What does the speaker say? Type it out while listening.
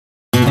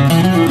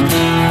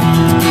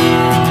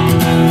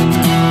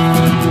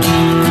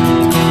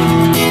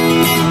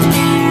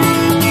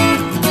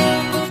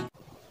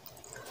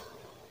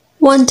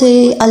One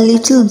day, a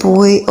little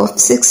boy of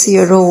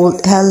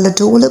 6-year-old held a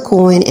dollar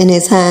coin in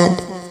his hand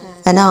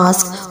and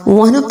asked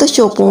one of the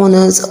shop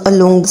owners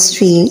along the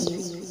street,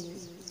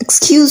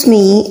 "Excuse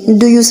me,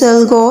 do you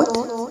sell God?"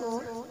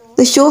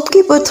 The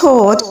shopkeeper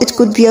thought it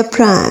could be a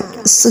prank,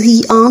 so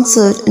he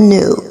answered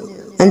no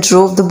and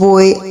drove the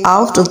boy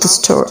out of the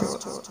store.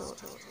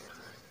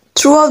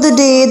 Throughout the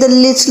day, the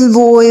little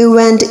boy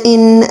went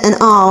in and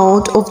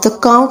out of the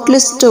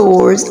countless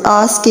stores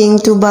asking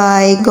to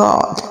buy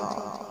God.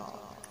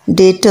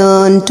 Day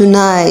turned to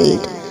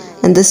night,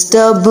 and the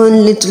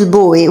stubborn little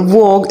boy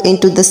walked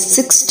into the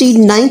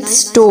 69th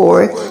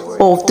store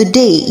of the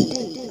day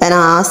and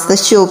asked the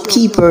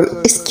shopkeeper,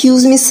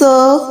 "Excuse me,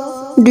 sir,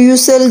 do you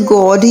sell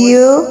God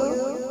here?"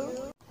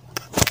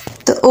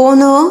 The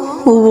owner,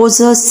 who was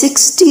a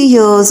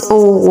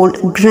 60-year-old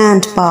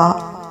grandpa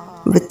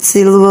with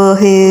silver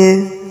hair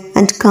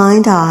and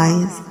kind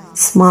eyes,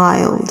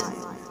 smiled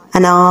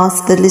and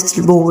asked the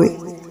little boy,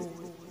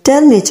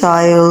 "Tell me,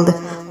 child,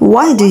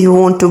 why do you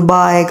want to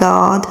buy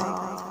God?"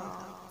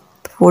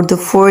 For the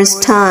first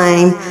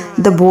time,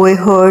 the boy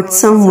heard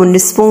someone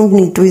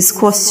responding to his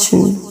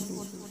question.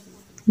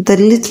 The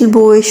little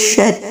boy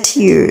shed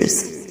tears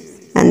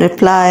and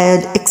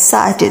replied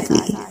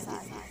excitedly.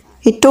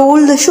 He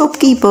told the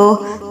shopkeeper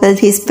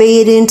that his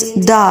parents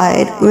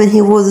died when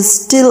he was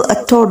still a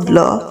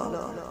toddler,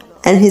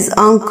 and his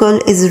uncle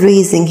is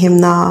raising him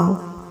now.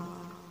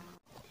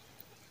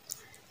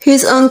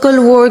 His uncle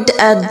worked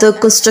at the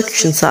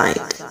construction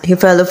site. He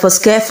fell off a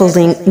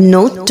scaffolding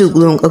not too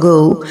long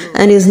ago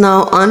and is now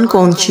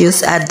unconscious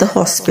at the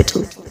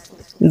hospital.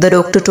 The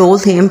doctor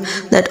told him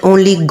that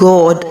only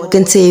God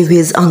can save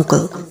his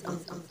uncle.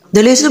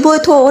 The little boy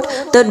thought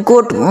that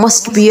God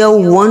must be a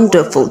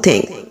wonderful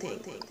thing.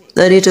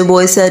 The little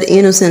boy said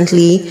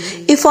innocently,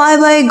 "If I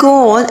buy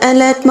God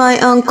and let my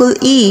uncle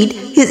eat,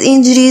 his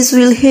injuries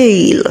will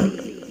heal."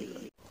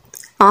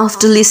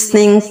 After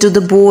listening to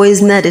the boy's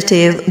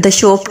narrative, the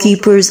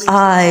shopkeeper's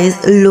eyes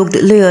looked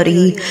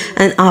leery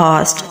and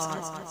asked,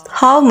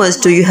 "How much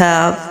do you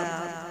have?"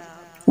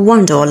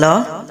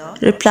 $1,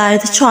 replied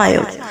the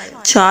child.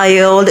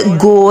 "Child,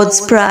 God's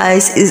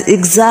price is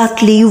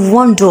exactly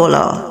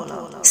 $1,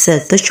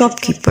 said the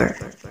shopkeeper.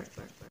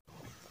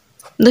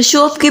 The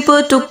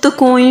shopkeeper took the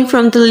coin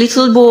from the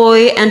little boy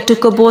and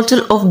took a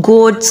bottle of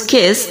God's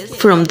kiss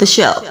from the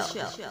shelf.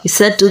 He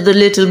said to the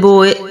little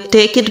boy,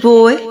 "Take it,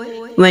 boy.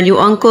 When your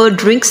uncle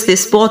drinks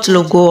this bottle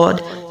of God,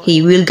 he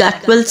will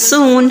get well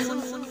soon."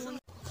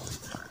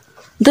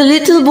 The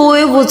little boy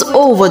was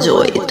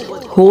overjoyed.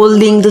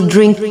 Holding the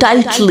drink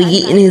tightly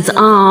in his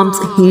arms,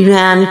 he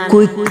ran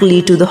quickly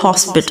to the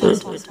hospital.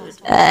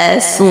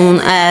 As soon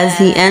as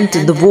he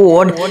entered the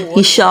ward,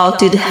 he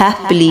shouted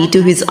happily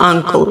to his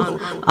uncle,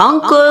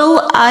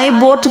 "Uncle, I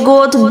bought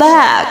God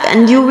back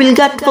and you will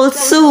get well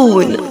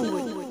soon."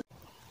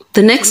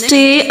 The next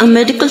day, a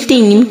medical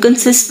team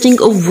consisting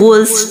of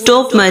world's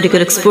top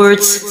medical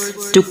experts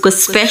took a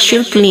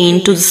special plane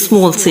to the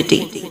small city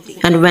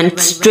and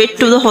went straight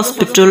to the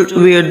hospital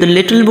where the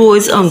little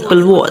boy's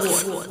uncle was.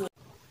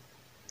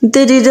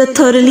 They did a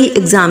thorough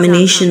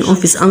examination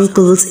of his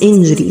uncle's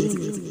injury.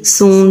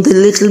 Soon the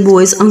little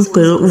boy's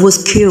uncle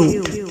was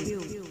cured.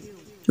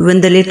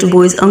 When the little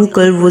boy's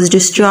uncle was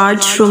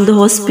discharged from the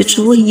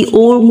hospital, he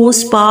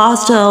almost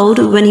passed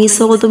out when he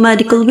saw the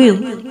medical bill.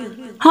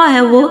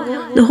 However,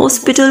 the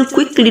hospital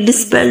quickly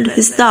dispelled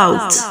his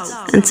doubts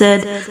and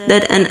said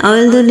that an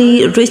elderly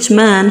rich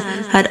man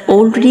had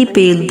already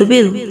paid the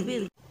bill.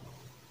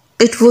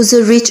 It was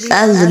a rich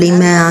elderly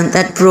man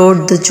that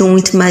brought the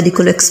joint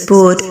medical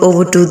expert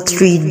over to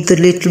treat the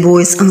little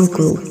boy's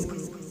uncle.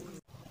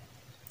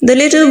 The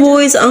little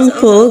boy's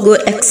uncle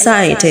got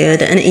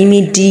excited and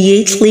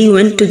immediately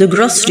went to the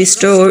grocery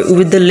store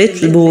with the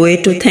little boy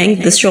to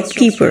thank the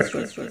shopkeeper.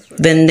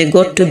 When they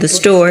got to the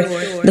store,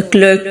 the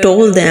clerk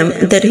told them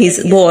that his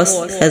boss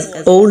has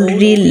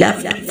already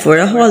left for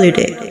a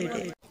holiday.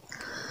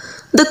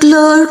 The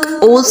clerk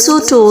also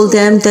told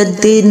them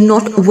that they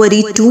not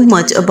worry too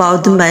much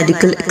about the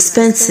medical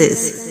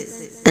expenses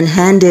and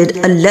handed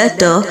a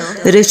letter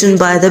written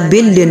by the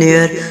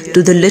billionaire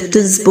to the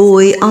little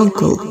boy's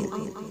uncle.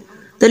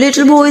 The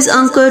little boy's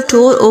uncle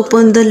tore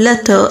open the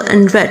letter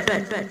and read,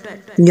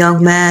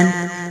 "Young man,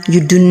 you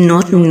do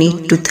not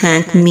need to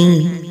thank me.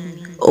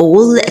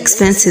 All the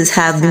expenses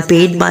have been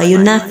paid by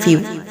your nephew.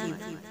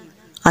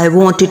 I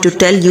wanted to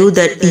tell you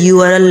that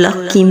you are a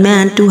lucky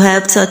man to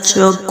have such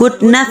a good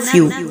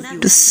nephew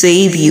to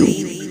save you."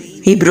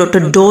 He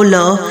brought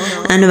 $1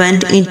 and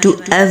went into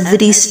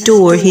every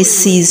store he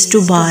sees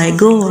to buy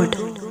God.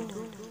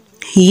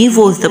 He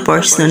was the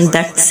person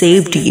that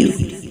saved you.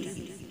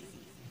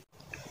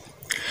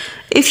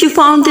 If you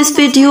found this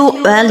video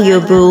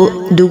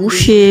valuable, do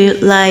share,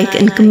 like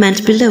and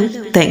comment below.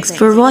 Thanks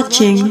for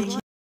watching.